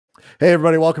Hey,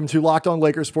 everybody. Welcome to Locked On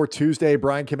Lakers for Tuesday.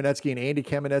 Brian Kamenetsky and Andy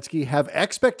Kamenetsky have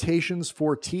expectations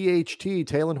for THT,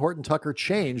 Talen Horton-Tucker,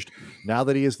 changed now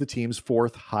that he is the team's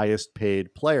fourth highest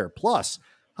paid player. Plus,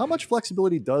 how much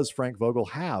flexibility does Frank Vogel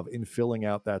have in filling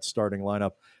out that starting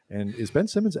lineup? And is Ben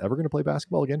Simmons ever going to play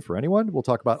basketball again for anyone? We'll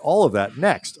talk about all of that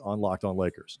next on Locked On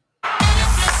Lakers.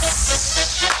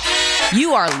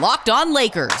 You are Locked On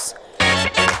Lakers,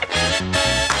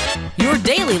 your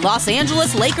daily Los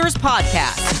Angeles Lakers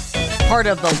podcast. Part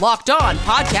of the Locked On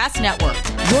Podcast Network,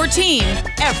 your team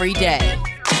every day.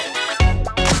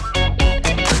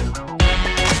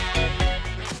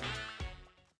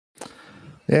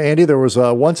 Yeah, Andy, there was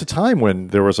once a time when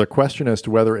there was a question as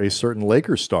to whether a certain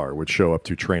Lakers star would show up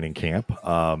to training camp.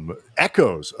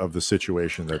 Echoes of the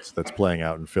situation that's playing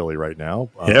out in Philly right now.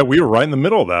 Yeah, we were right in the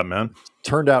middle of that, man.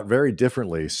 Turned out very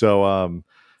differently. So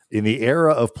in the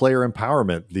era of player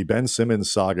empowerment, the Ben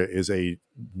Simmons saga is a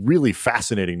really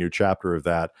fascinating new chapter of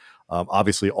that.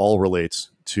 Obviously, all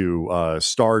relates to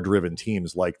star-driven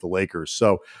teams like the Lakers.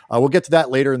 So we'll get to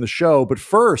that later in the show. But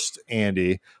first,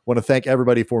 Andy, want to thank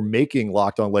everybody for making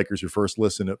Locked On Lakers your first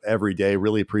listen of every day.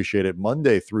 Really appreciate it.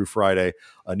 Monday through Friday,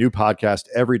 a new podcast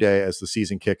every day as the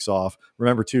season kicks off.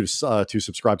 Remember to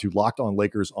subscribe to Locked On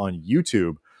Lakers on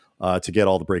YouTube to get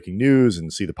all the breaking news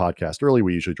and see the podcast early.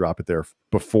 We usually drop it there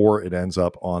before it ends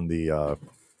up on the, I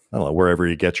don't know, wherever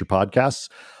you get your podcasts.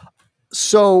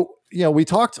 So, we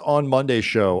talked on Monday's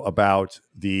show about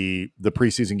the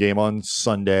preseason game on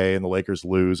Sunday and the Lakers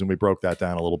lose, and we broke that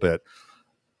down a little bit.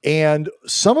 And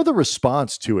some of the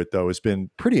response to it, though, has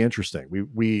been pretty interesting.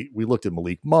 We looked at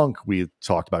Malik Monk, we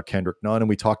talked about Kendrick Nunn, and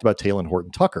we talked about Talen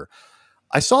Horton-Tucker.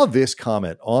 I saw this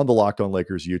comment on the Locked On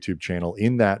Lakers YouTube channel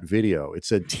in that video. It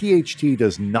said, THT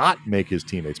does not make his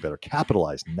teammates better.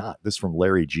 Capitalized not. This from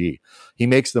Larry G. He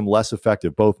makes them less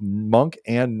effective. Both Monk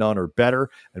and Nunn are better,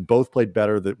 and both played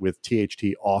better with THT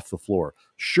off the floor.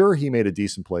 Sure, he made a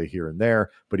decent play here and there,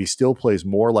 but he still plays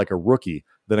more like a rookie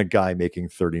than a guy making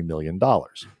 $30 million.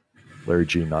 Larry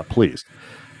G. not pleased.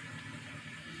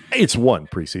 It's one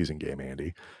preseason game,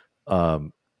 Andy.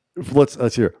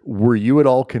 Let's hear. Were you at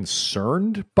all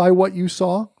concerned by what you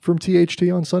saw from THT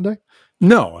on Sunday?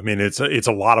 No, I mean, it's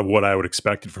a lot of what I would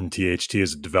expect from THT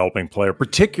as a developing player,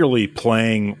 particularly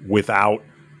playing without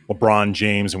LeBron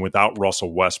James and without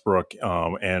Russell Westbrook,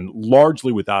 and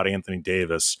largely without Anthony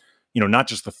Davis. Not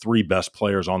just the three best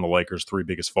players on the Lakers, three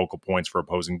biggest focal points for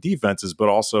opposing defenses, but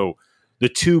also the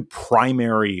two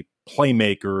primary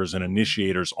playmakers and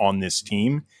initiators on this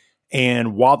team.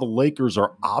 And while the Lakers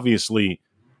are obviously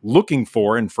looking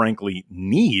for and frankly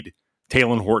need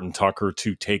Talen Horton-Tucker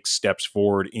to take steps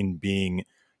forward in being,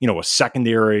 a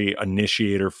secondary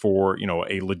initiator for,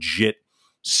 a legit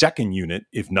second unit,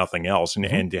 if nothing else,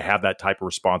 and to have that type of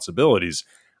responsibilities,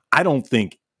 I don't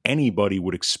think anybody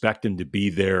would expect him to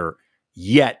be there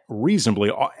yet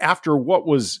reasonably after what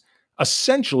was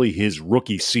essentially his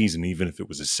rookie season, even if it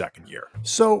was his second year.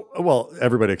 So, well,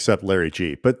 everybody except Larry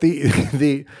G. But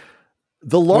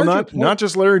the larger not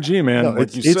just Larry G, man. No,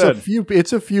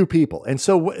 it's a few people. And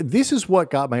so this is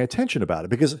what got my attention about it,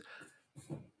 because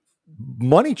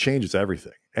money changes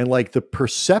everything. And like the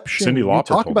perception, Cindy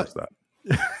Lauper told us that.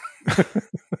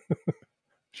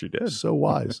 She did. So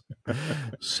wise.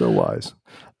 So wise.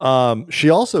 She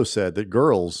also said that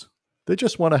girls, they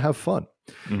just want to have fun.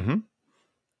 Mm-hmm.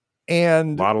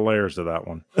 And a lot of layers to that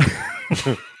one.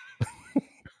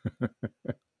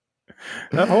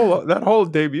 That whole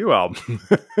debut album,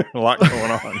 a lot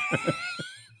going on.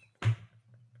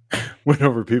 Went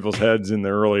over people's heads in the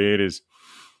early 80s.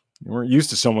 You weren't used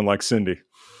to someone like Cindy.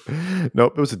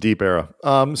 Nope, it was a deep era.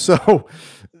 So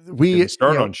we didn't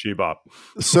start on Shebop.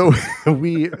 So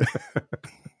we're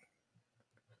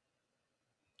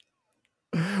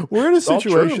in a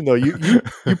situation though. You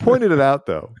pointed it out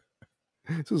though.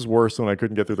 This is worse when I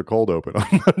couldn't get through the cold open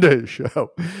on Monday's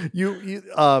show.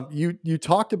 You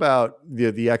talked about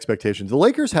the expectations. The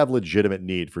Lakers have legitimate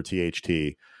need for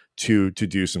THT to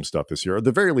do some stuff this year. At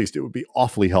the very least, it would be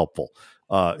awfully helpful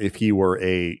if he were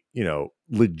a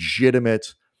legitimate,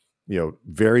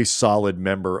 very solid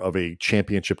member of a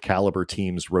championship caliber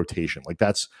team's rotation.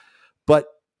 But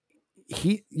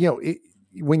he,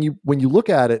 when you look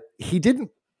at it, he didn't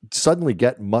suddenly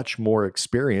get much more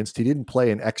experienced. He didn't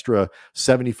play an extra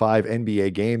 75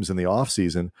 NBA games in the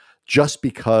offseason just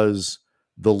because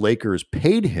the Lakers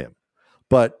paid him.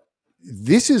 But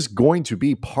this is going to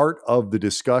be part of the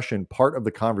discussion, part of the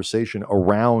conversation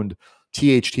around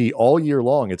THT all year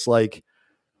long. It's like,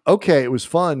 okay, it was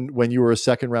fun when you were a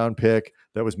second round pick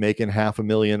that was making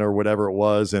 $500,000 or whatever it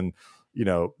was. And,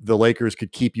 the Lakers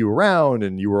could keep you around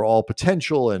and you were all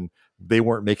potential and they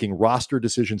weren't making roster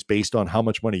decisions based on how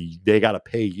much money they got to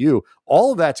pay you.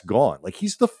 All of that's gone. Like,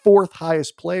 he's the fourth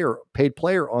highest paid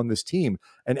player on this team,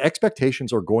 and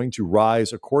expectations are going to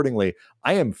rise accordingly.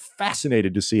 I am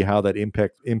fascinated to see how that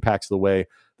impacts the way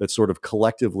that sort of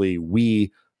collectively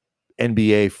we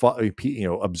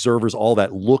NBA, observers, all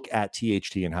that, look at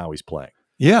THT and how he's playing.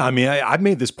 Yeah, I mean, I've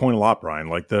made this point a lot, Brian.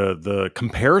 Like, the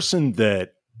comparison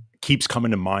that keeps coming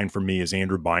to mind for me is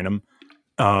Andrew Bynum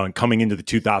coming into the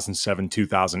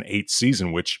 2007-2008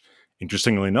 season, which,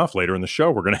 interestingly enough, later in the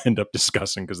show, we're going to end up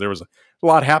discussing because there was a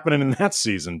lot happening in that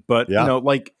season. But,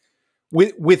 like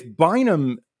with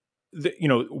Bynum,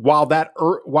 while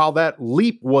that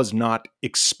leap was not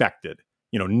expected,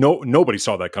 nobody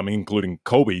saw that coming, including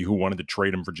Kobe, who wanted to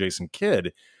trade him for Jason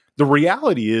Kidd. The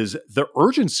reality is the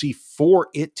urgency for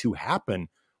it to happen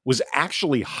was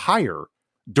actually higher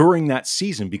during that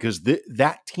season because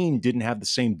that team didn't have the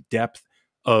same depth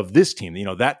of this team.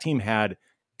 That team had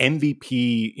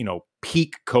MVP,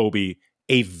 peak Kobe,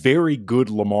 a very good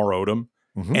Lamar Odom,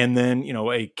 and then,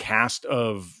 a cast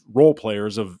of role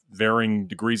players of varying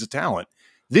degrees of talent.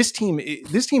 This team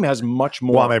has much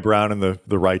more. Kwame Brown and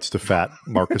the rights to fat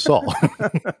Marc Gasol.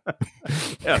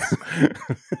 Yes,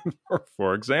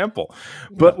 for example.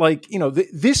 But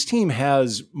this team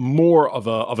has more of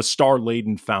a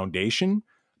star-laden foundation.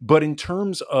 But in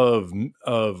terms of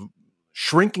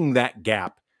shrinking that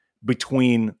gap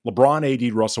between LeBron,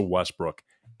 AD, Russell Westbrook,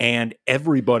 and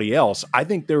everybody else, I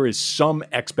think there is some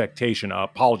expectation.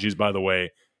 Apologies, by the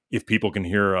way, if people can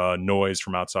hear noise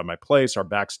from outside my place. Our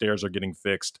back stairs are getting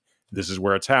fixed. This is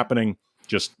where it's happening.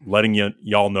 Just letting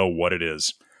y'all know what it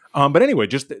is. But anyway,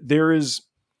 just there's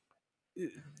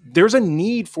a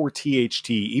need for THT,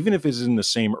 even if it's in the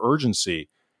same urgency.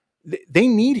 They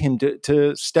need him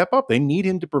to step up. They need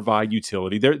him to provide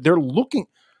utility. They're looking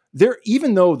there,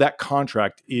 even though that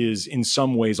contract is in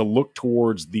some ways a look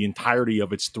towards the entirety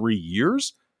of its 3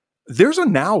 years. There's a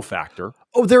now factor.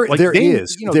 Oh, there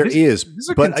is. This is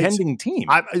a contending team.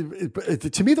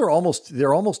 To me, they're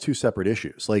almost two separate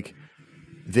issues. Like,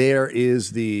 there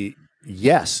is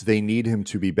yes, they need him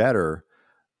to be better.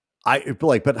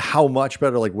 But how much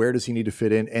better? Like, where does he need to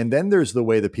fit in? And then there's the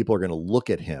way that people are going to look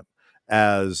at him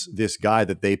as this guy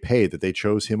that they paid, that they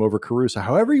chose him over Caruso,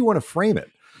 however you want to frame it.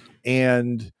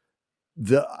 And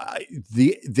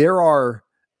there are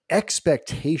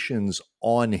expectations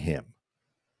on him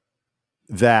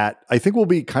that I think will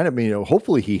be kind of,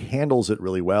 hopefully he handles it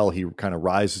really well. He kind of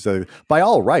rises by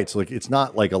all rights. Like, it's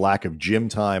not like a lack of gym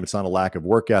time. It's not a lack of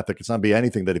work ethic. It's not be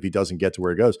anything that if he doesn't get to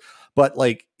where he goes, but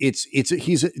like he's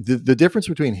the difference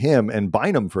between him and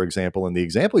Bynum, for example, in the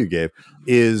example you gave,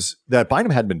 is that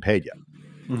Bynum hadn't been paid yet.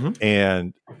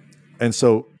 And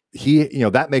so he,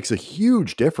 that makes a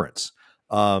huge difference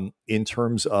in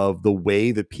terms of the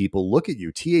way that people look at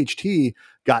you. THT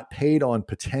got paid on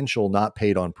potential, not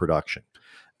paid on production.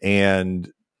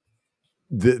 And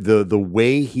the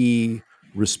way he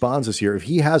responds this year, if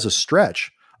he has a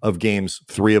stretch of games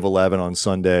 3 of 11 on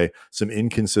Sunday, some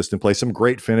inconsistent play, some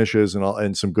great finishes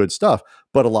and some good stuff,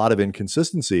 but a lot of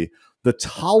inconsistency, the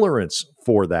tolerance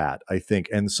for that, I think,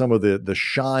 and some of the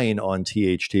shine on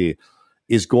THT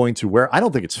is going to where I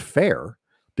don't think it's fair,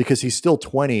 because he's still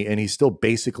 20 and he still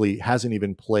basically hasn't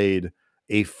even played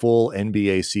a full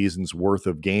NBA season's worth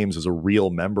of games as a real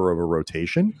member of a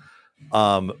rotation.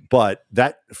 But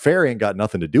that fair ain't got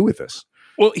nothing to do with this.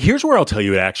 Well, here's where I'll tell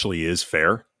you it actually is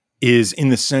fair, is in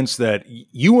the sense that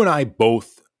you and I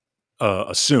both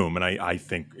assume, and I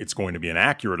think it's going to be an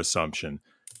accurate assumption,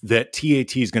 that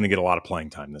TAT is going to get a lot of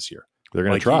playing time this year. They're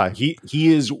going to try. He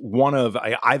is one of,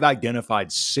 I've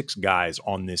identified 6 guys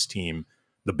on this team,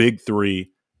 the big 3,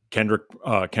 Kendrick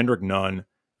Nunn,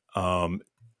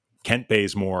 Kent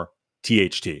Bazemore,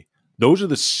 THT. Those are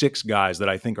the 6 guys that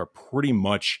I think are pretty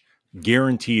much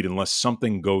guaranteed, unless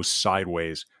something goes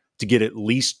sideways, to get at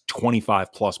least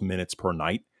 25 plus minutes per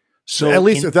night. So at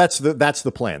least that's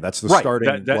the plan. That's the right,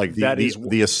 starting,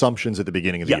 the assumptions at the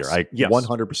beginning of the year. I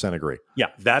 100% agree. Yeah,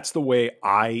 that's the way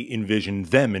I envision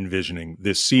them envisioning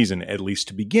this season, at least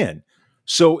to begin.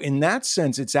 So in that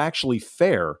sense, it's actually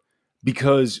fair,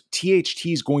 because THT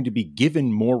is going to be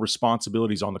given more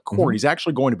responsibilities on the court. He's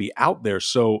actually going to be out there.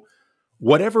 So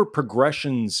whatever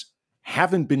progressions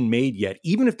haven't been made yet,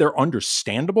 even if they're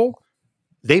understandable,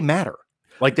 they matter.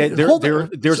 Like there's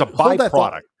a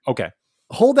byproduct. Okay.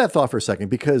 Hold that thought for a second,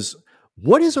 because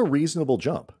what is a reasonable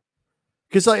jump?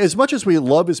 Because as much as we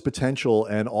love his potential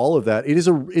and all of that,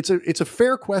 it's a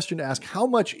fair question to ask. How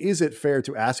much is it fair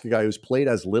to ask a guy who's played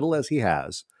as little as he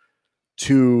has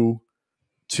to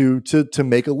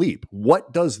make a leap?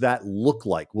 What does that look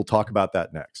like? We'll talk about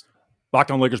that next. Locked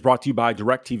On Lakers brought to you by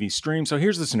DirecTV Stream. So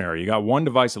here's the scenario. You got one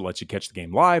device that lets you catch the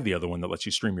game live, the other one that lets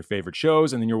you stream your favorite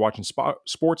shows, and then you're watching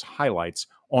sports highlights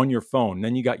on your phone. And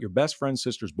then you got your best friend's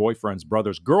sister's boyfriend's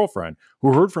brother's girlfriend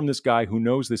who heard from this guy who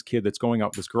knows this kid that's going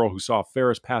out with this girl who saw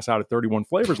Ferris pass out at 31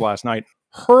 Flavors last night,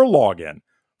 her login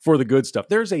for the good stuff.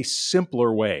 There's a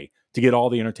simpler way to get all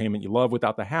the entertainment you love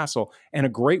without the hassle, and a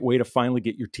great way to finally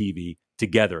get your TV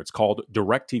together. It's called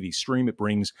DirecTV Stream. It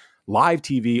brings live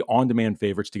TV on-demand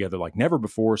favorites together like never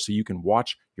before, so you can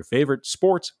watch your favorite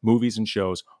sports, movies, and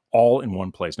shows all in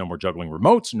one place. No more juggling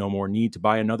remotes, no more need to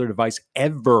buy another device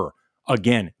ever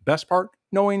again. Best part,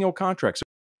 no annual contracts.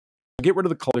 So get rid of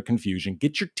the color confusion.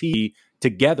 Get your TV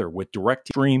together with DirecTV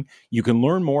Stream. You can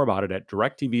learn more about it at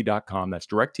directtv.com. That's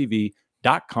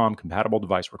directtv.com. Compatible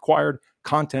device required.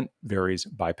 Content varies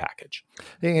by package.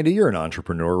 Hey, Andy, you're an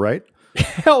entrepreneur, right?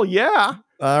 Hell yeah.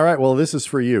 All right. Well, this is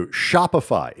for you.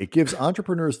 Shopify. It gives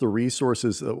entrepreneurs the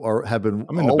resources that have been.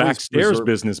 I'm in the backstairs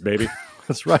business, baby.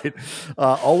 That's right.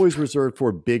 Always reserved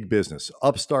for big business.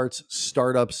 Upstarts,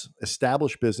 startups,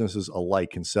 established businesses alike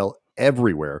can sell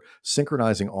everywhere,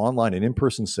 synchronizing online and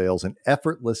in-person sales and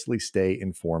effortlessly stay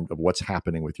informed of what's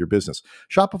happening with your business.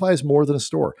 Shopify is more than a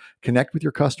store. Connect with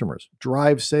your customers,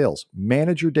 drive sales,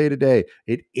 manage your day-to-day.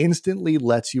 It instantly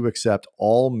lets you accept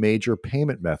all major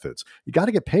payment methods. You got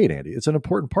to get paid, Andy. It's an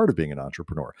important part of being an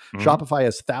entrepreneur. Mm-hmm. Shopify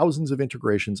has thousands of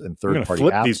integrations and third-party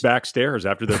flip apps. These back stairs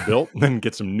after they're built, then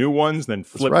get some new ones, then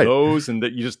flip those, and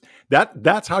that you just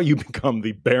that's how you become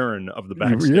the baron of the back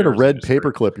stairs. You're going to red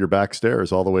paperclip your back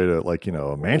stairs all the way to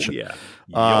a mansion. Oh,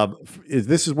 yeah.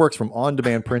 This works from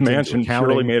on-demand printing, mansion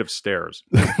purely made of stairs,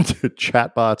 to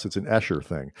chatbots. It's an Escher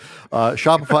thing.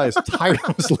 Shopify is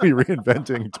tirelessly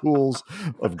reinventing tools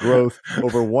of growth.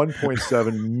 Over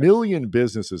 1.7 million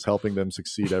businesses helping them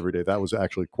succeed every day. That was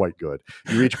actually quite good.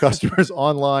 You reach customers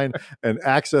online and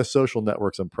access social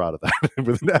networks. I'm proud of that.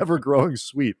 With an ever-growing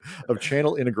suite of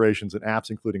channel integrations and apps,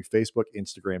 including Facebook,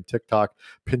 Instagram, TikTok,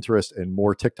 Pinterest, and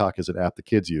more. TikTok is an app the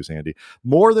kids use, Andy.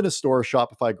 More than a store,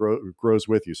 Shopify grows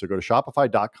with you. So go to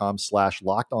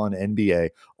shopify.com/LockedOnNBA,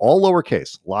 all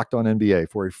lowercase, LockedOnNBA,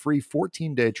 for a free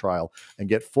 14-day trial and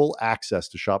get full access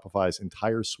to Shopify's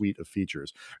entire suite of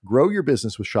features. Grow your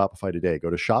business with Shopify today. Go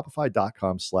to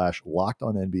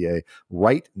shopify.com/LockedOnNBA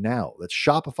right now. That's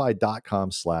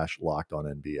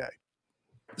shopify.com/LockedOnNBA.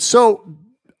 So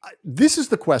this is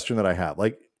the question that I have.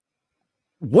 Like,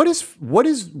 what is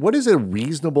a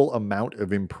reasonable amount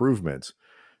of improvement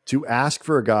to ask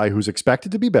for a guy who's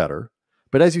expected to be better?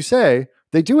 But as you say,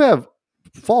 they do have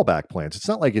fallback plans. It's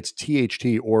not like it's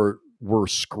THT or we're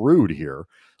screwed here.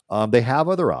 They have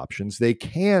other options. They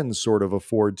can sort of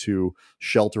afford to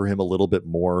shelter him a little bit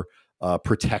more,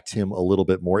 protect him a little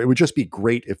bit more. It would just be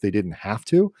great if they didn't have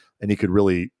to, and he could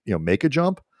really, make a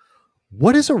jump.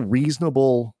 What is a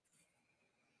reasonable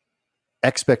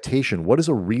expectation? What is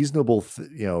a reasonable,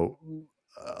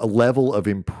 a level of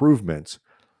improvement?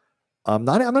 I'm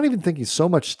not even thinking so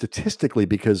much statistically,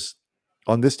 because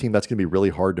on this team, that's going to be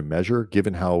really hard to measure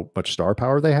given how much star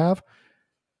power they have.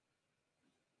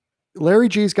 Larry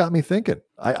G's got me thinking.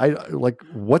 I like,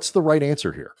 what's the right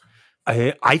answer here?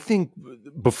 I think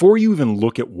before you even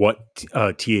look at what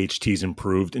THT's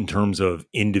improved in terms of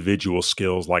individual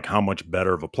skills, like how much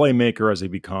better of a playmaker has he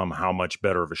become, how much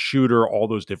better of a shooter, all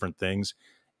those different things,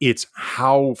 it's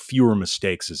how fewer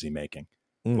mistakes is he making.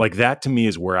 Like, that to me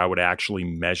is where I would actually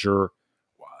measure,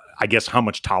 I guess, how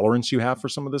much tolerance you have for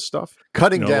some of this stuff.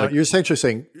 Cutting down, you're essentially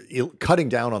saying cutting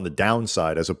down on the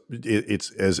downside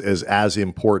it's as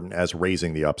important as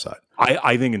raising the upside.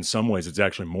 I think in some ways it's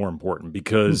actually more important,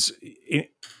 because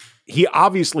he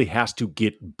obviously has to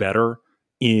get better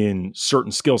in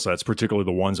certain skill sets, particularly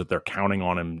the ones that they're counting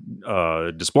on him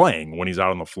displaying when he's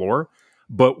out on the floor.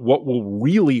 But what will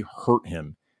really hurt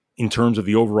him in terms of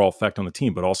the overall effect on the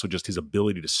team, but also just his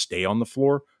ability to stay on the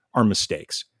floor, are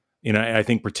mistakes. I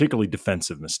think particularly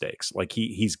defensive mistakes. Like,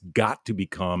 he's got to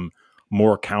become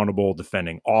more accountable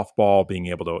defending off ball, being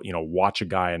able to, watch a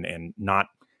guy and not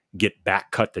get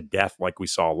back cut to death like we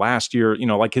saw last year.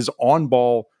 Like, his on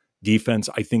ball defense,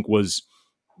 I think, was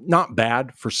not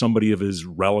bad for somebody of his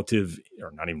relative,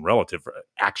 or not even relative,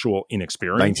 actual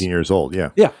inexperience. 19 years old. Yeah.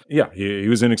 Yeah. He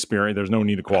was inexperienced. There's no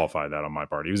need to qualify that on my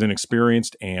part. He was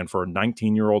inexperienced. And for a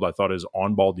 19-year-old, I thought his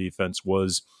on-ball defense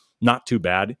was not too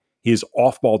bad. His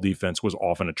off-ball defense was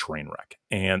often a train wreck,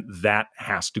 and that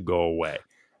has to go away.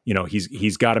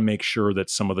 He's got to make sure that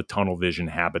some of the tunnel vision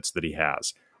habits that he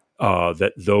has,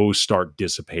 that those start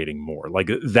dissipating more.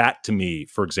 Like, that to me,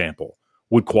 for example,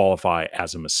 would qualify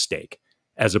as a mistake,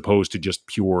 as opposed to just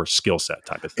pure skill set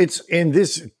type of thing. It's in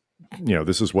this.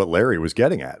 this is what Larry was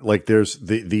getting at. Like there's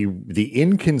the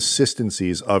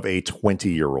inconsistencies of a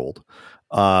 20-year-old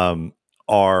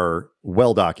are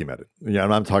well documented. I'm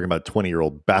not talking about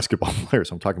 20-year-old basketball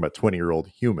players. I'm talking about 20-year-old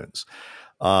humans.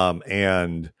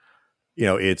 And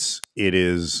it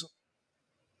is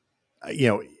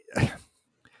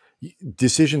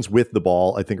decisions with the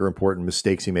ball, I think, are important.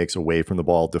 Mistakes he makes away from the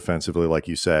ball defensively, like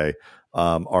you say,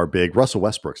 are big. Russell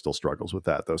Westbrook still struggles with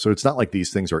that, though. So it's not like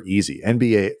these things are easy.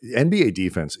 NBA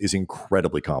defense is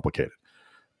incredibly complicated.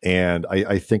 And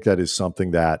I think that is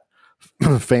something that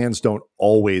fans don't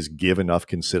always give enough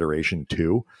consideration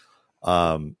to.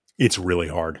 It's really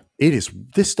hard. It is.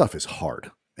 This stuff is hard.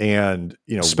 And,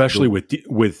 especially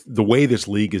with the way this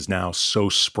league is now so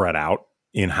spread out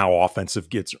in how offenses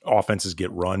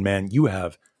get run, man, you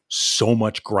have so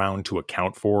much ground to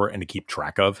account for and to keep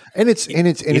track of. And it's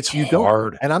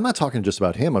hard. And I'm not talking just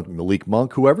about him, Malik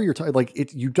Monk, whoever you're talking,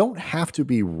 you don't have to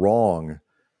be wrong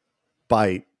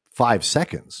by 5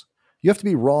 seconds. You have to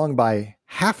be wrong by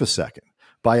half a second,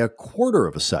 by a quarter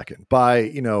of a second,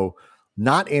 by,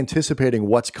 not anticipating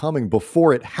what's coming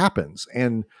before it happens.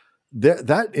 And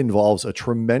that involves a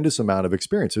tremendous amount of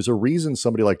experience. There's a reason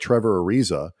somebody like Trevor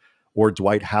Ariza or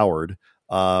Dwight Howard,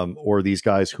 or these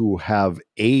guys who have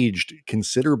aged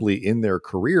considerably in their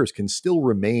careers can still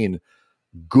remain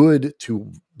good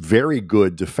to very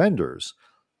good defenders,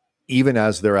 even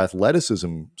as their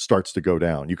athleticism starts to go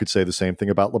down. You could say the same thing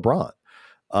about LeBron.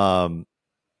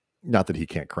 Not that he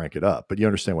can't crank it up, but you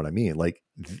understand what I mean. Like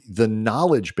the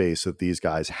knowledge base that these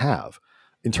guys have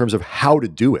in terms of how to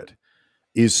do it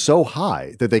is so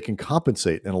high that they can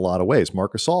compensate in a lot of ways.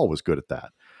 Marc Gasol was good at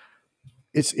that.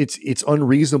 It's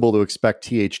unreasonable to expect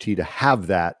THT to have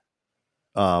that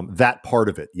part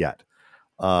of it yet.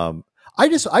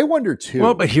 I wonder too.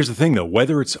 Well, but here's the thing though,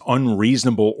 whether it's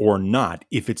unreasonable or not,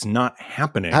 if it's not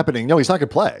happening, no, he's not going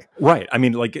to play. Right. I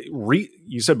mean, like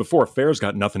you said before, fair's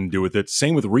got nothing to do with it.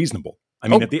 Same with reasonable. I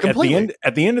mean, at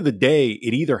the end of the day,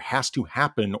 it either has to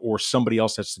happen or somebody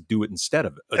else has to do it instead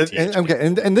of it.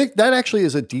 And that actually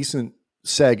is a decent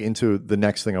seg into the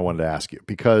next thing I wanted to ask you,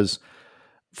 because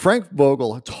Frank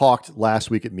Vogel talked last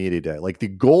week at Media Day. Like the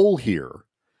goal here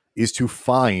is to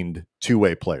find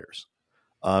two-way players.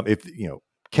 If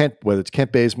whether it's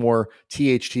Kent Bazemore,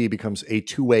 THT becomes a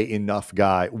two-way enough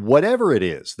guy, whatever it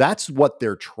is, that's what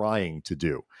they're trying to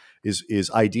do.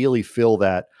 Is ideally fill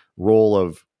that role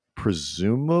of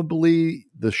presumably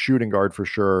the shooting guard for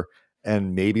sure,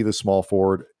 and maybe the small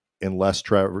forward, unless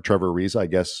Trevor Ariza, I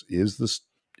guess, is this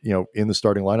in the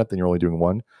starting lineup. Then you're only doing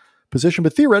one position,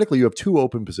 but theoretically you have two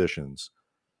open positions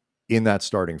in that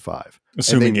starting five.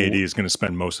 Assuming AD is going to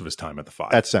spend most of his time at the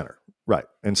five. At center, right,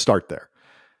 and start there.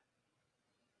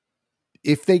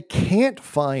 If they can't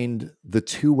find the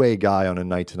two-way guy on a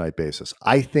night-to-night basis,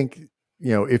 I think,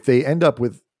 if they end up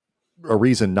with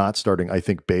Ariza not starting, I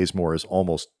think Bazemore is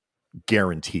almost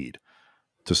guaranteed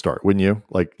to start, wouldn't you?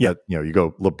 Like, yeah, you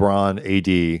go LeBron,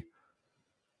 AD,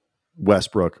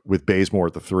 Westbrook with Bazemore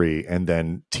at the 3, and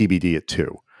then TBD at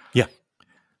 2. Yeah.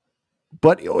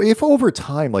 But if over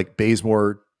time, like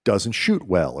Bazemore doesn't shoot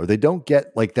well, or they don't get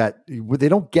like that, they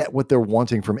don't get what they're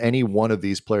wanting from any one of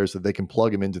these players, that they can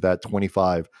plug him into that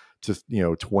 25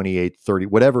 to 28, 30,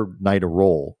 whatever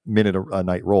minute a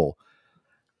night role.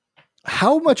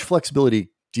 How much flexibility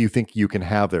do you think you can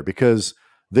have there? Because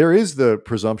there is the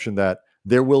presumption that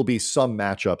there will be some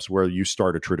matchups where you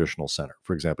start a traditional center.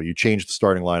 For example, you change the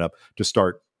starting lineup to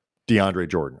start DeAndre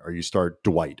Jordan, or you start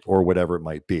Dwight, or whatever it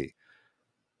might be.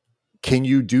 Can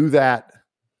you do that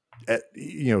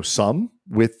some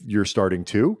with your starting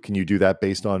two? Can you do that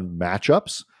based on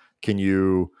matchups? Can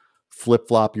you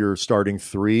flip-flop your starting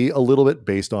 3 a little bit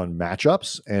based on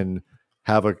matchups and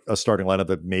have a starting lineup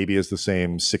that maybe is the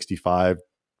same 65%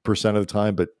 of the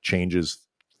time, but changes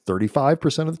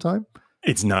 35% of the time?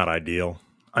 It's not ideal.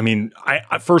 I mean,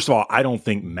 I first of all, I don't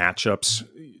think matchups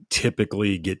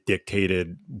typically get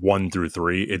dictated 1 through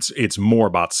 3. It's more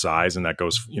about size, and that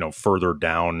goes further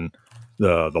down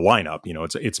the lineup.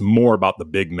 It's more about the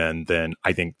big men than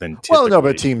typically. Well, no,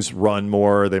 but teams run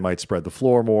more. They might spread the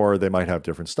floor more. They might have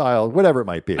different style, whatever it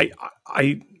might be.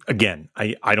 I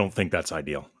don't think that's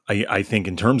ideal. I think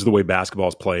in terms of the way basketball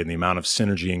is played and the amount of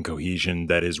synergy and cohesion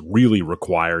that is really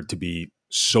required to be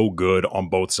so good on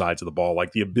both sides of the ball,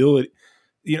 like the ability,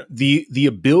 the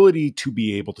ability to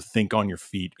be able to think on your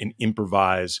feet and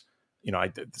improvise.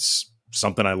 It's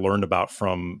something I learned about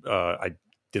from I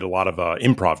did a lot of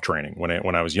improv training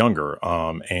when I was younger,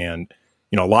 and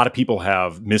a lot of people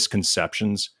have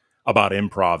misconceptions about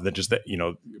improv that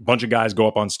a bunch of guys go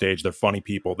up on stage, they're funny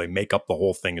people, they make up the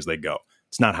whole thing as they go.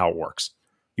 It's not how it works.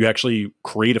 You actually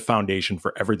create a foundation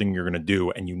for everything you're going to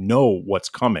do, and you know what's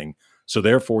coming. So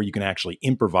therefore, you can actually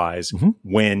improvise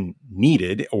when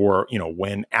needed, or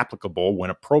when applicable, when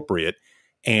appropriate,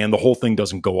 and the whole thing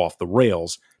doesn't go off the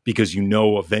rails because you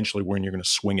know eventually when you're going to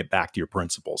swing it back to your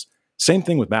principles. Same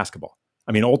thing with basketball.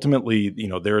 I mean, ultimately,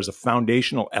 there is a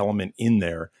foundational element in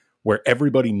there where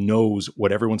everybody knows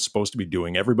what everyone's supposed to be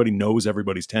doing. Everybody knows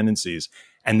everybody's tendencies,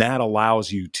 and that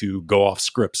allows you to go off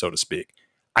script, so to speak.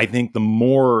 I think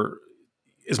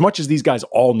as much as these guys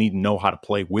all need to know how to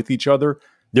play with each other,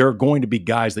 there are going to be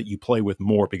guys that you play with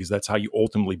more because that's how you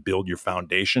ultimately build your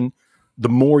foundation. The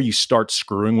more you start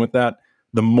screwing with that,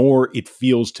 the more it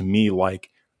feels to me like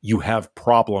you have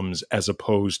problems as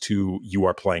opposed to you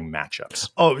are playing matchups.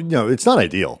 Oh, no, it's not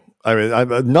ideal. I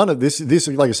mean, none of this,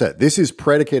 like I said, this is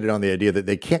predicated on the idea that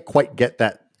they can't quite get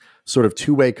that sort of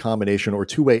two-way combination or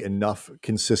two-way enough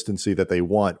consistency that they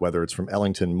want, whether it's from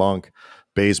Ellington, Monk,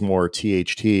 Bazemore,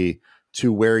 THT,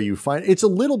 to where you find it's a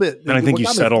little bit. And I think you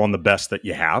settle on the best that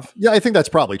you have. Yeah, I think that's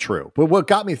probably true. But what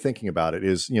got me thinking about it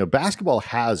is, basketball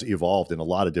has evolved in a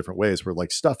lot of different ways where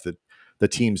like stuff that the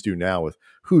teams do now with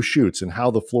who shoots and how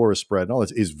the floor is spread and all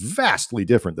this is vastly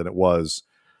different than it was,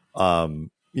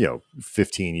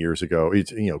 15 years ago.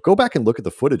 Go back and look at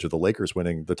the footage of the Lakers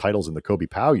winning the titles in the Kobe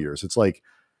Powell years. It's like,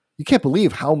 you can't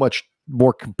believe how much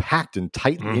more compact and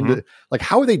tight into, like,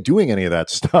 how are they doing any of that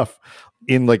stuff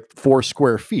in like 4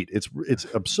 square feet? It's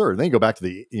absurd. And then you go back to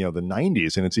the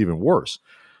 90s and it's even worse.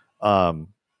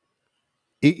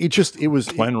 It was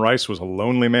Glenn Rice was a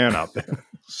lonely man out there.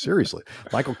 Seriously.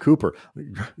 Michael Cooper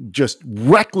just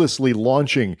recklessly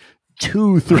launching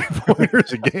 2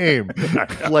 3-pointers a game,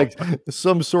 like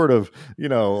some sort of,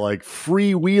 like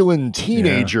freewheeling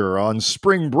teenager on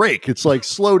spring break. It's like,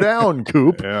 slow down,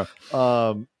 Coop. Yeah.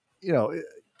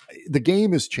 The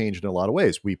game has changed in a lot of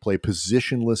ways. We play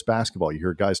positionless basketball. You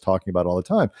hear guys talking about it all the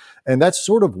time. And that's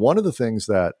sort of one of the things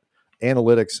that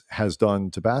analytics has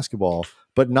done to basketball,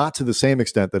 but not to the same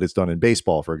extent that it's done in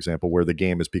baseball, for example, where the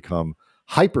game has become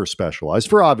hyper specialized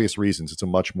for obvious reasons. It's a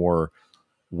much more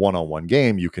one-on-one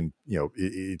game. You can,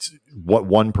 it's what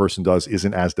one person does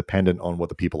isn't as dependent on what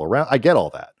the people around. I get all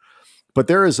that. But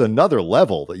there is another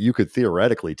level that you could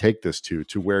theoretically take this to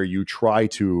where you try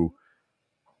to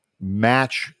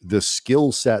match the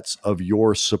skill sets of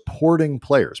your supporting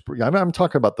players. I'm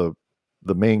talking about the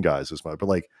main guys as much, but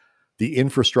like the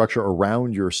infrastructure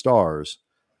around your stars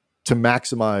to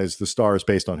maximize the stars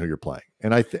based on who you're playing.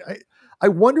 And I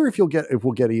wonder if we'll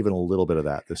get even a little bit of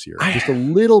that this year. Just a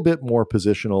little bit more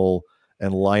positional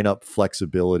and lineup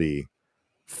flexibility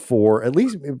for at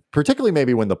least, particularly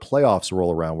maybe when the playoffs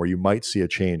roll around, where you might see a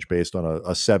change based on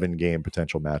a 7-game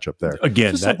potential matchup there.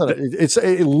 Again,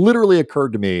 it literally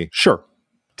occurred to me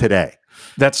today.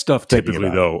 That stuff typically,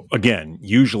 though, again,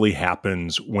 usually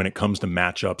happens when it comes to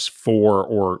matchups 4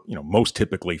 or, most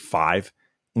typically 5.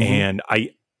 And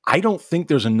I don't think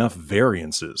there's enough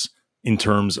variances in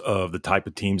terms of the type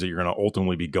of teams that you're going to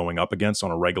ultimately be going up against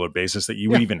on a regular basis that you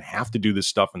would even have to do this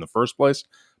stuff in the first place.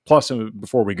 Plus,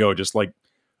 before we go, just like,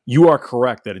 you are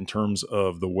correct that in terms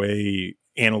of the way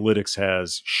analytics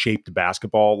has shaped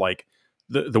basketball, like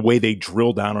the way they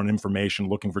drill down on information,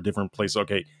 looking for different places.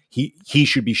 Okay, he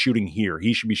should be shooting here.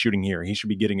 He should be shooting here. He should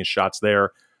be getting his shots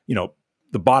there.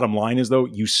 The bottom line is, though,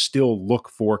 you still look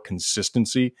for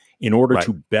consistency in order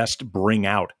to best bring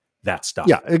out that stuff.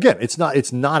 Yeah. Again, it's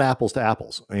not apples to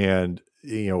apples, and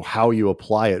how you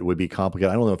apply it would be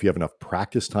complicated. I don't know if you have enough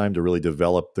practice time to really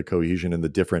develop the cohesion in the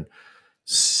different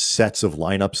sets of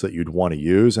lineups that you'd want to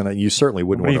use, and you certainly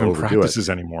wouldn't want to overdo practices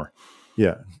anymore.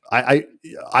 Yeah, I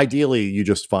ideally you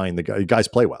just find the guys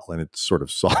play well, and it sort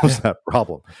of solves that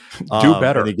problem. Do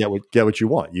better. And you get what you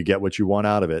want. You get what you want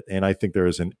out of it, and I think there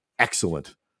is an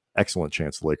excellent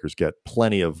chance the Lakers get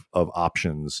plenty of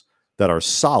options that are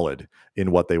solid in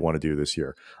what they want to do this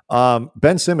year.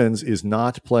 Ben Simmons is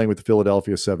not playing with the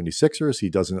Philadelphia 76ers. He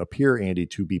doesn't appear, Andy,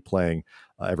 to be playing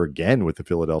ever again with the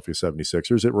Philadelphia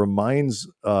 76ers. It reminds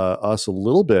us a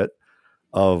little bit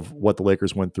of what the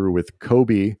Lakers went through with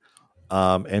Kobe,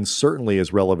 and certainly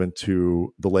is relevant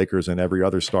to the Lakers and every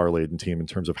other star-laden team in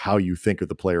terms of how you think of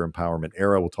the player empowerment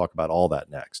era. We'll talk about all that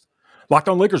next. Locked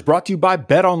On Lakers brought to you by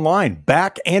Bet Online.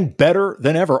 Back and better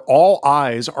than ever. All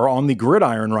eyes are on the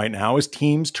gridiron right now as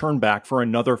teams turn back for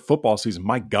another football season.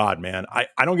 My God, man, I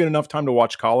don't get enough time to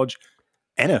watch college.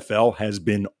 NFL has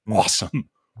been awesome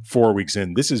 4 weeks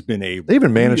in. This has been they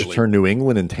even managed to turn New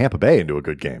England and Tampa Bay into a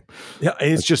good game. Yeah,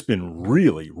 it's just been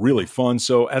really, really fun.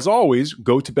 So as always,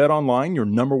 go to Bet Online, your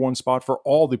number one spot for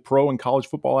all the pro and college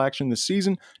football action this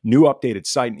season. New updated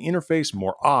site and interface,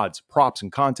 more odds, props,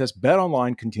 and contests. Bet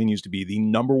Online continues to be the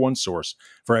number one source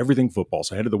for everything football.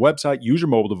 So head to the website, use your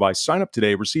mobile device, sign up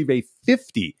today, receive a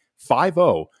 50%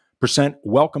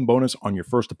 welcome bonus on your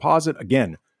first deposit.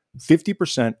 Again,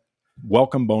 50%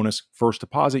 welcome bonus first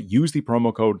deposit. Use the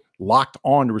promo code Locked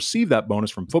On to receive that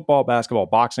bonus from football, basketball,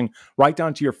 boxing, right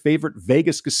down to your favorite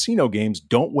Vegas casino games.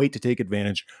 Don't wait to take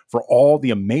advantage for all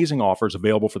the amazing offers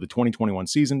available for the 2021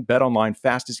 season. Bet Online,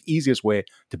 fastest, easiest way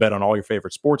to bet on all your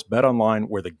favorite sports. Bet Online,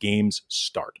 where the games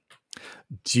start.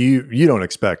 You don't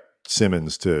expect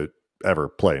Simmons to ever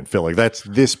play in Philly?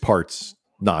 This part's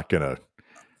not gonna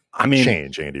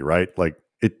change, Andy, right? Like,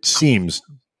 it seems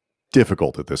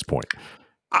difficult at this point.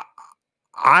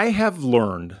 I have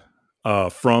learned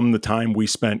from the time we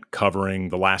spent covering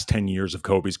the last 10 years of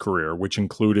Kobe's career, which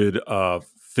included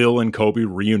Phil and Kobe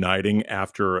reuniting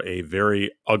after a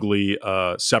very ugly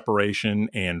separation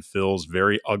and Phil's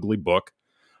very ugly book,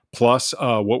 plus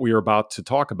what we are about to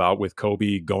talk about with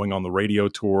Kobe going on the radio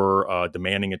tour,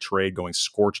 demanding a trade, going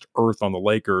scorched earth on the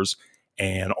Lakers,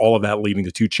 and all of that leading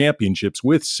to 2 championships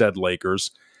with said Lakers.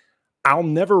 I'll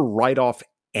never write off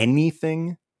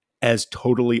anything as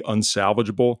totally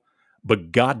unsalvageable,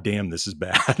 but goddamn, this is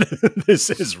bad. This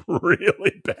is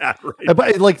really bad, right?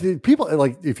 But like, people,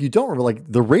 like, if you don't remember,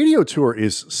 like, the radio tour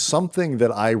is something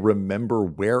that I remember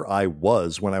where I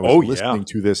was when I was listening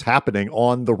to this happening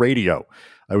on the radio.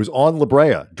 I was on La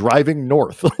Brea driving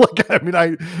north.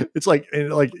 It's like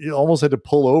you almost had to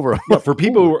pull over. But for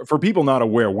people not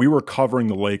aware, we were covering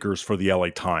the Lakers for the LA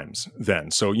Times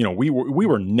then. So, we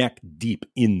were neck deep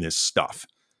in this stuff.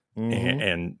 Mm-hmm.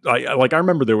 And I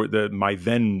remember my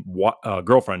then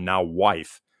girlfriend, now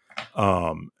wife,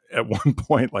 at one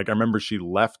point, like, I remember she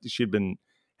left, she'd been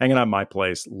hanging out at my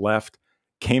place, left,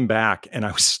 came back, and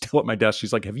I was still at my desk.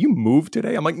 She's like, "Have you moved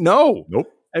today?" I'm like, "No." Nope.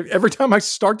 Every time I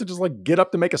start to just like get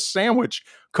up to make a sandwich,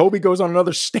 Kobe goes on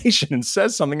another station and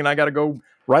says something, and I got to go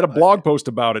write a blog post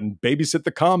about it and babysit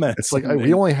the comments. It's like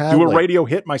we only had do a radio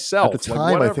hit myself. At the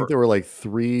time, I think there were like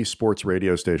 3 sports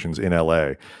radio stations in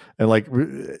LA, and like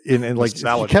he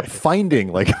kept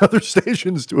finding like other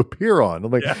stations to appear on.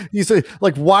 I'm like, he said,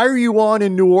 like, "Why are you on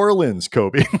in New Orleans,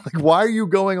 Kobe? Like, why are you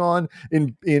going on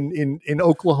in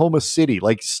Oklahoma City?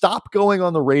 Like, stop going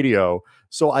on the radio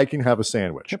so I can have a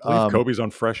sandwich." I can't believe Kobe's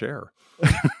on Fresh Air.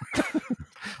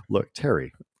 Look,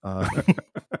 Terry.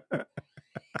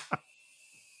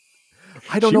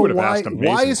 I don't know why.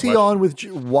 Why is he on with?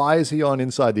 Why is he on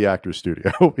Inside the Actors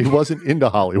Studio? He wasn't into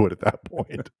Hollywood at that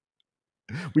point.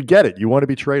 We get it. You want to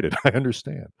be traded. I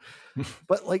understand,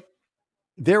 but like,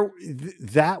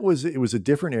 it was a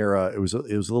different era. It was a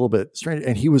little bit strange,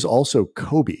 and he was also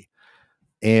Kobe.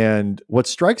 And what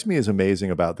strikes me as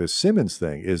amazing about this Simmons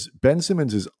thing is Ben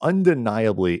Simmons is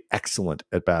undeniably excellent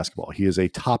at basketball. He is a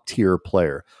top tier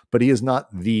player, but he is not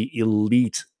the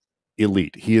elite.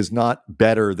 He is not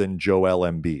better than Joel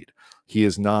Embiid. He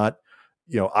is not,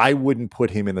 I wouldn't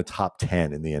put him in the top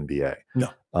 10 in the NBA.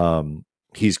 No.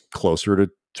 He's closer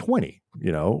to 20,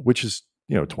 which is,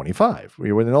 25.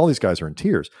 When all these guys are in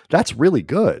tiers, that's really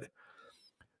good.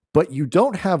 But you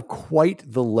don't have quite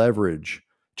the leverage.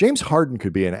 James Harden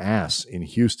could be an ass in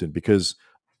Houston because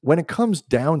when it comes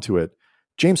down to it,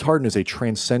 James Harden is a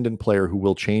transcendent player who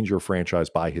will change your franchise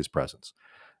by his presence.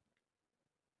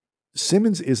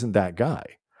 Simmons isn't that guy.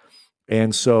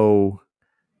 And so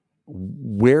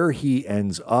where he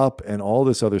ends up and all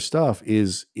this other stuff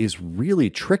is really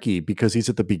tricky because he's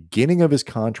at the beginning of his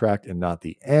contract and not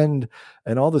the end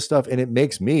and all this stuff. And it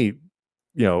makes me,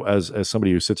 as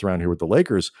somebody who sits around here with the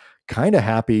Lakers, kind of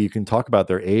happy. You can talk about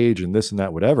their age and this and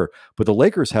that, whatever. But the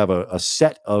Lakers have a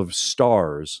set of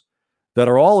stars that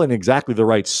are all in exactly the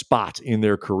right spot in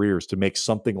their careers to make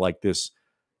something like this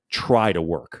try to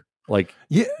work. Like,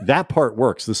 that part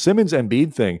works. The Simmons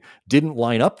Embiid thing didn't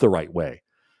line up the right way.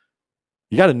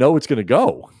 You got to know it's going to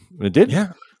go. And it didn't.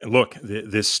 Yeah. Look,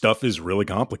 this stuff is really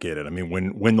complicated. I mean,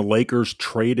 when the Lakers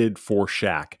traded for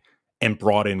Shaq and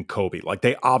brought in Kobe, like,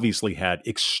 they obviously had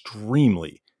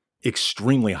extremely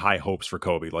high hopes for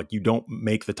Kobe. Like, you don't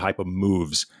make the type of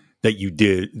moves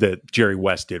that Jerry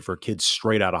West did for kids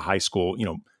straight out of high school.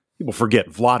 People forget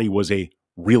Vlade was a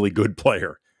really good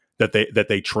player that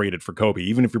they traded for Kobe.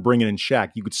 Even if you're bringing in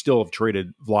Shaq, you could still have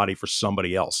traded Vlade for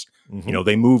somebody else. Mm-hmm.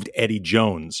 They moved Eddie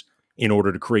Jones in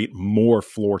order to create more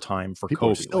floor time for People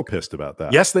Kobe. Are still pissed about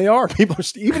that. Yes, they are. People are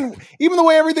even the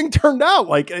way everything turned out.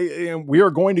 Like, we are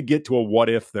going to get to a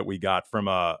what if that we got from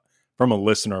from a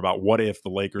listener about what if the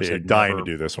Lakers You're had dying never,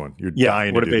 to do this one. You're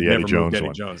dying what to if do they'd the Eddie never Jones moved Eddie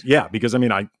one. Jones? Yeah, because I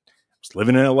mean, I was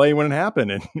living in LA when it happened,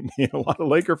 and a lot of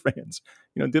Laker fans,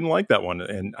 didn't like that one.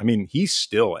 And I mean,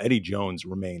 Eddie Jones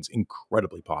remains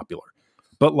incredibly popular,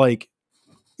 but like,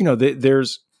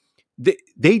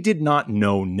 they did not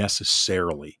know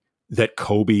necessarily that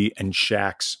Kobe and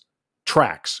Shaq's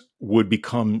tracks would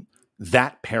become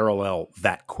that parallel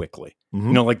that quickly.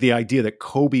 Mm-hmm. Like the idea that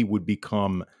Kobe would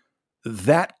become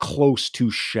that close to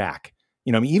Shaq.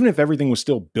 I mean, even if everything was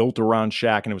still built around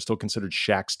Shaq and it was still considered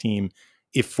Shaq's team,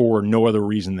 if for no other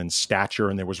reason than stature,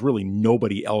 and there was really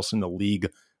nobody else in the league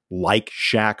like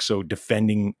Shaq, so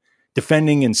defending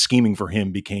and scheming for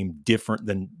him became different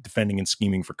than defending and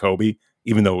scheming for Kobe,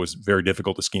 even though it was very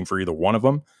difficult to scheme for either one of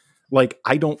them. Like,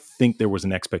 I don't think there was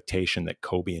an expectation that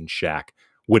Kobe and Shaq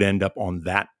would end up on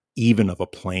that even of a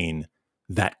plane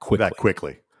that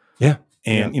quickly. Yeah.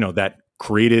 And, that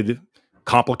created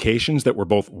complications that were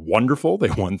both wonderful. They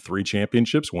won 3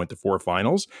 championships, went to 4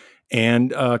 finals,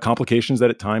 and complications that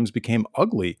at times became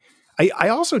ugly. I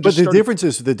also just the difference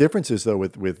is though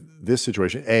with this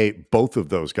situation, both of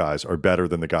those guys are better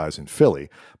than the guys in Philly,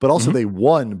 but also they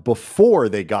won before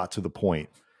they got to the point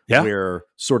where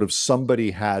sort of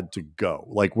somebody had to go,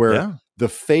 like where the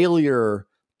failure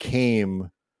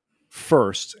came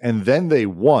first and then they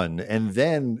won, and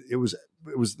then it was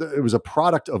a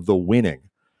product of the winning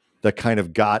that kind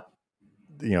of got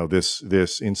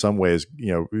this in some ways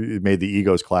it made the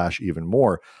egos clash even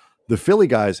more. The Philly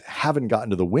guys haven't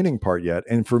gotten to the winning part yet.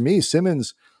 And for me,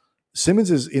 Simmons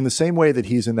is in the same way that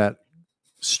he's in that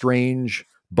strange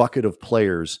bucket of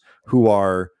players who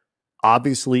are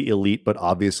obviously elite, but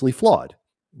obviously flawed.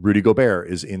 Rudy Gobert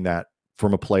is in that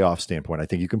from a playoff standpoint. I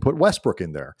think you can put Westbrook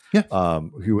in there,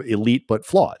 who elite, but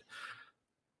flawed.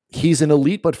 He's an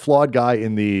elite, but flawed guy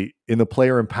in the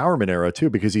player empowerment era too,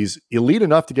 because he's elite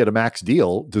enough to get a max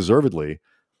deal deservedly,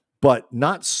 but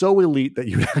not so elite that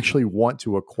you'd actually want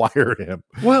to acquire him.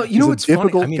 Well, it's a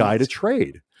difficult guy to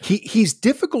trade. He's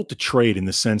difficult to trade in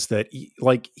the sense that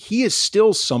he is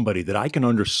still somebody that I can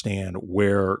understand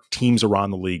where teams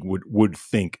around the league would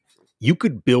think you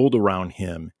could build around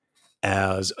him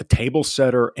as a table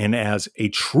setter and as a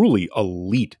truly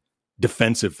elite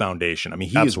defensive foundation. I mean,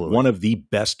 he Absolutely. is one of the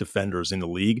best defenders in the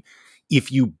league.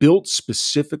 If you built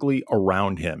specifically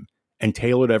around him and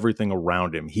tailored everything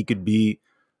around him, he could be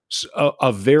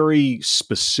a very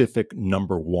specific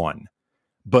number one.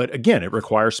 But again, it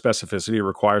requires specificity. It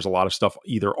requires a lot of stuff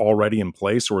either already in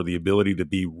place or the ability to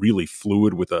be really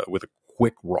fluid with a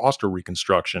quick roster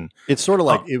reconstruction. It's sort of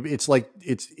like it's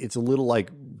a little like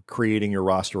creating your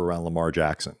roster around Lamar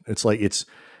Jackson. It's like it's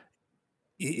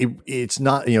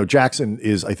not, Jackson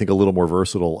is, I think, a little more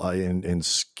versatile and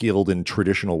skilled in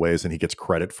traditional ways than he gets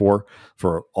credit for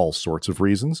all sorts of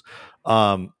reasons.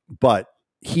 But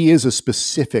he is a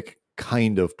specific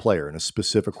kind of player and a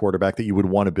specific quarterback that you would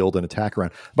want to build an attack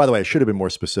around. By the way, I should have been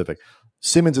more specific.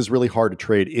 Simmons is really hard to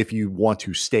trade if you want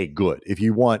to stay good. If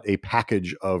you want a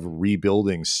package of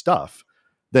rebuilding stuff,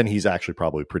 then he's actually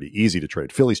probably pretty easy to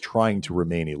trade. Philly's trying to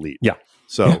remain elite. Yeah.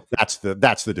 So that's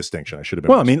the distinction. I should have been.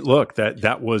 Well, I mean, look,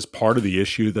 that was part of the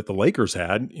issue that the Lakers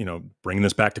had, bringing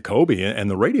this back to Kobe and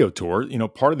the radio tour,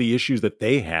 part of the issues that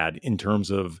they had in terms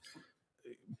of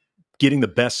getting the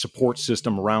best support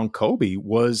system around Kobe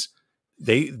was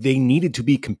they needed to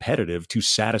be competitive to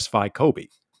satisfy Kobe.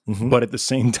 Mm-hmm. But at the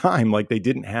same time, like, they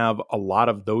didn't have a lot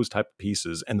of those type of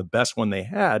pieces. And the best one they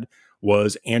had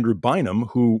was Andrew Bynum,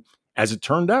 who, as it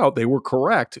turned out, they were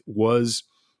correct, was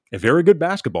a very good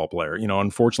basketball player.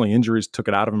 Unfortunately, injuries took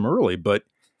it out of him early, but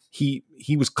he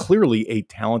was clearly a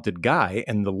talented guy,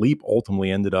 and the leap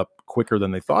ultimately ended up quicker than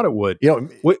they thought it would.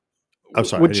 I'm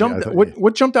sorry.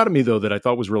 What jumped out at me, though, that I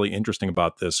thought was really interesting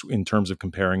about this in terms of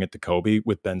comparing it to Kobe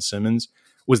with Ben Simmons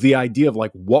was the idea of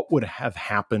like what would have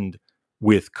happened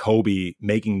with Kobe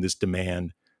making this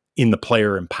demand in the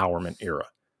player empowerment era.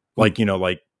 Like,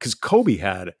 because Kobe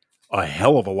had a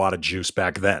hell of a lot of juice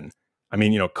back then. I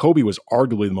mean, Kobe was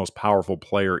arguably the most powerful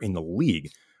player in the league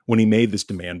when he made this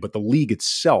demand, but the league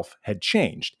itself had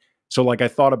changed. So like I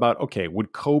thought about, okay,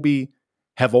 would Kobe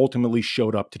have ultimately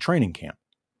showed up to training camp?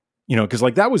 Because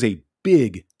like that was a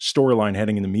big storyline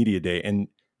heading in the media day. And,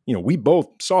 we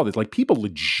both saw this, like people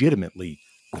legitimately.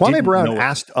 Kwame Brown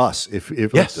asked us if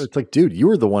yes. It's like, dude, you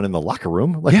were the one in the locker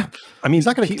room. Like, yeah. I mean, he's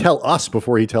not going to tell us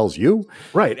before he tells you.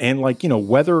 Right. And like,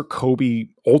 whether Kobe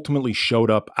ultimately showed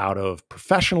up out of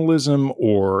professionalism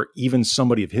or even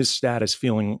somebody of his status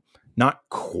feeling not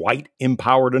quite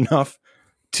empowered enough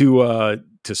to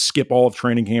skip all of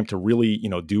training camp to really,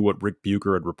 do what Rick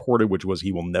Bucher had reported, which was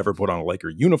he will never put on a Laker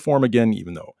uniform again,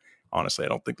 even though honestly, I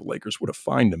don't think the Lakers would have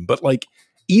fined him. But like,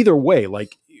 either way,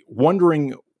 like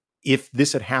wondering if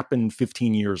this had happened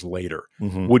 15 years later,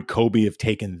 would Kobe have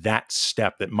taken that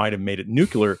step that might have made it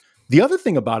nuclear? The other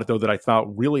thing about it, though, that I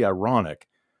found really ironic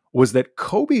was that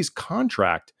Kobe's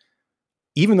contract,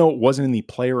 even though it wasn't in the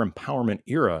player empowerment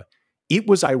era, it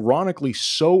was ironically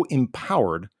so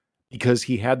empowered because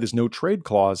he had this no trade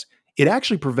clause. It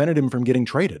actually prevented him from getting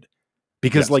traded.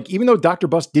 Because like, even though Dr.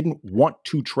 Buss didn't want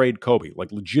to trade Kobe,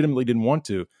 like legitimately didn't want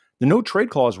to, the no trade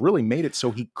clause really made it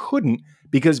so he couldn't,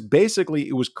 because basically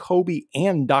it was Kobe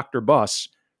and Dr. Buss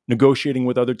negotiating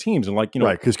with other teams. And like, you know,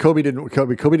 right. Because Kobe didn't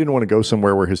want to go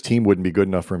somewhere where his team wouldn't be good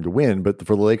enough for him to win. But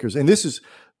for the Lakers, and this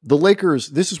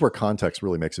is where context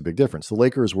really makes a big difference. The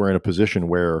Lakers were in a position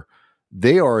where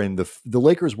they are in the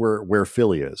Lakers were where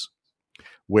Philly is,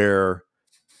 where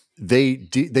they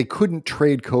couldn't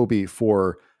trade Kobe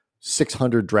for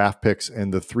 600 draft picks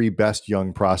and the 3 best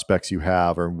young prospects you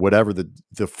have, or whatever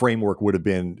the framework would have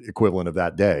been equivalent of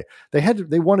that day.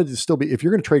 They wanted to still be, if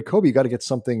you're going to trade Kobe, you got to get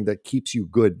something that keeps you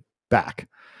good back.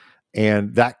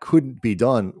 And that couldn't be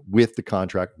done with the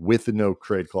contract, with the no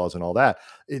trade clause and all that.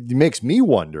 It makes me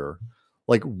wonder,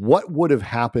 like, what would have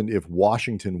happened if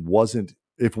Washington was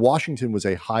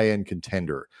a high-end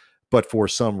contender, but for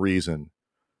some reason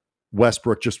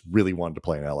Westbrook just really wanted to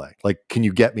play in LA. Like, can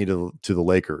you get me to the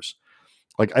Lakers?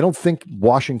 Like, I don't think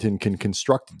Washington can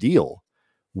construct a deal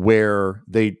where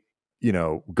they, you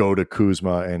know, go to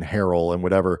Kuzma and Harrell and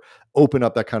whatever, open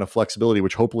up that kind of flexibility,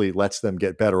 which hopefully lets them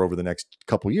get better over the next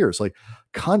couple of years. Like,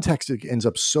 context ends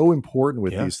up so important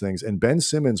with these things. And Ben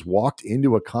Simmons walked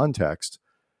into a context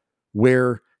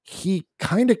where he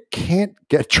kind of can't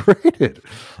get traded.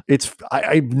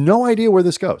 I have no idea where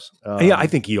this goes. I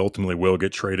think he ultimately will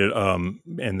get traded.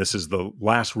 And this is the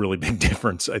last really big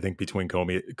difference, I think, between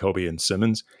Kobe and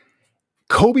Simmons.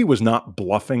 Kobe was not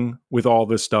bluffing with all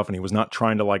this stuff, and he was not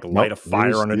trying to like light a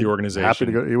fire under the organization. Happy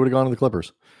to go. He would have gone to the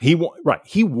Clippers. He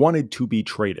wanted to be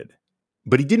traded,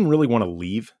 but he didn't really want to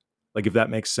leave. Like, if that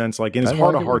makes sense. Like, in his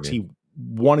heart of hearts, he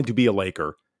wanted to be a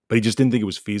Laker, but he just didn't think it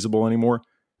was feasible anymore.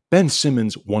 Ben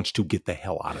Simmons wants to get the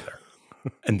hell out of there.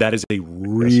 And that is a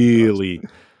really,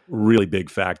 really big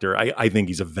factor. I think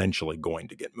he's eventually going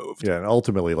to get moved. Yeah, and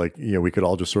ultimately, like, you know, we could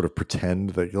all just sort of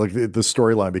pretend that, like, the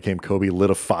storyline became Kobe lit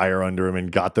a fire under him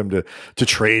and got them to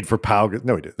trade for Pau.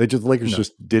 No, he did. The Lakers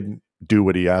just didn't do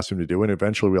what he asked him to do, and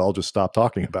eventually we all just stopped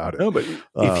talking about it. No, but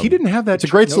if he didn't have that, it's a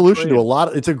great solution to a lot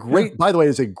of, by the way,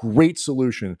 it's a great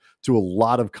solution to a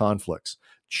lot of conflicts.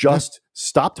 Just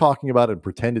stop talking about it and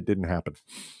pretend it didn't happen.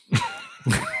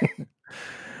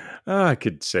 I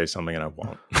could say something and I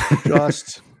won't.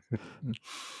 Just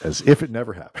as if it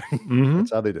never happened.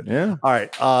 That's how they did. Yeah. All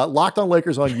right. Locked on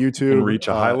Lakers on YouTube. And reach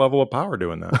a high level of power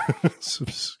doing that.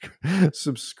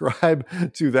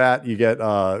 Subscribe to that. You get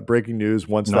breaking news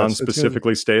once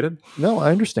non-specifically stated. No,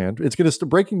 I understand. It's going to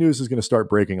breaking news is going to start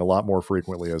breaking a lot more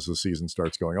frequently as the season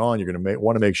starts going on. You're going to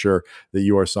want to make sure that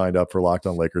you are signed up for Locked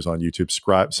on Lakers on YouTube.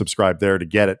 Subscribe there to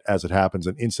get it as it happens,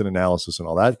 and instant analysis and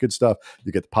all that good stuff.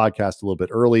 You get the podcast a little bit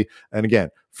early. And again,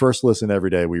 first listen every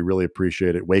day. We really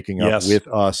appreciate it. Waking up with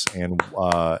us and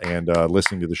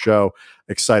listening to the show.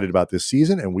 Excited about this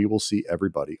season, and we will see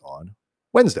everybody on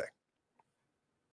Wednesday.